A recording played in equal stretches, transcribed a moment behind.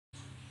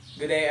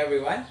Good day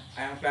everyone,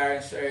 I am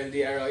Clarence Earl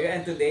D. Arroyo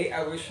and today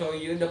I will show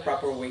you the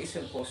proper ways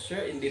and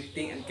posture in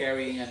lifting and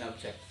carrying an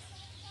object.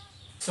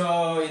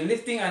 So in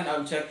lifting an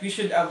object, we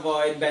should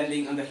avoid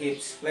bending on the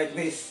hips like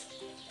this.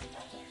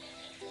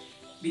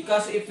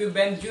 Because if we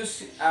bend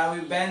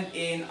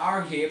in our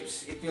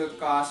hips, it will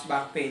cause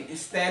back pain.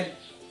 Instead,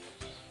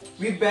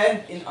 we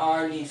bend in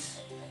our knees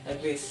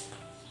like this.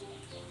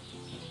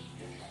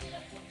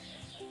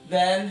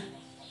 Then,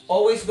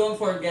 always don't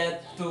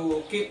forget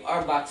to keep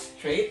our back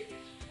straight.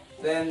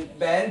 Then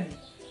bend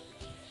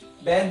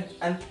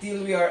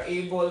until we are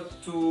able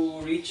to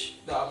reach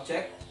the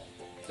object,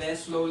 then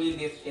slowly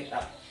lift it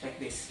up like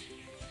this.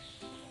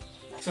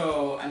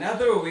 So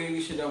another way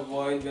we should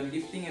avoid when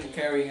lifting and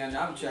carrying an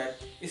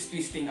object is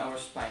twisting our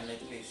spine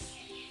like this.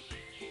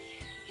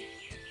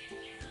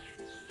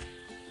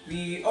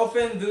 We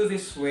often do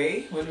this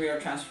way when we are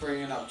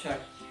transferring an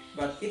object,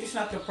 but it is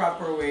not the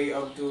proper way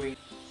of doing it.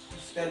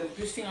 Instead of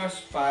twisting our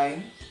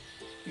spine,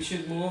 we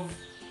should move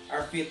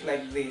our feet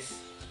like this.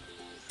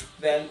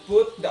 Then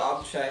put the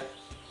object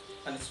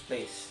on its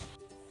place.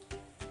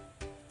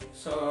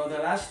 So the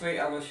last way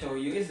I will show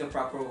you is the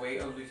proper way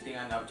of lifting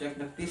an object,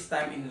 but this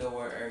time in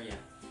lower area.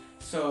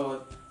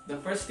 So the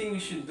first thing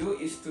we should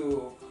do is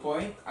to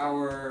point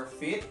our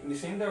feet in the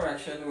same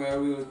direction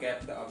where we will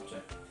get the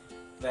object.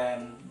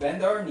 Then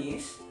bend our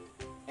knees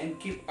and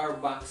keep our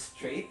back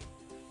straight.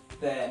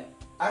 Then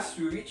as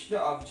we reach the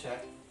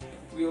object,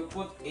 we will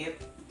put it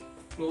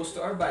close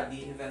to our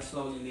body and then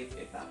slowly lift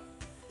it up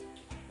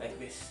like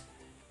this.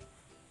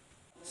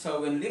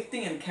 So when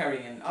lifting and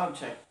carrying an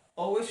object,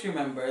 always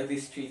remember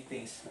these three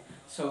things.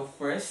 So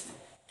first,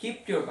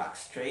 keep your back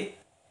straight.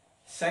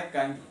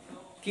 Second,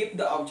 keep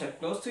the object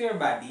close to your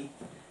body.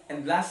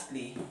 And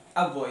lastly,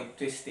 avoid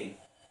twisting.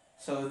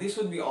 So this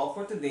would be all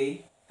for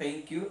today.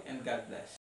 Thank you and God bless.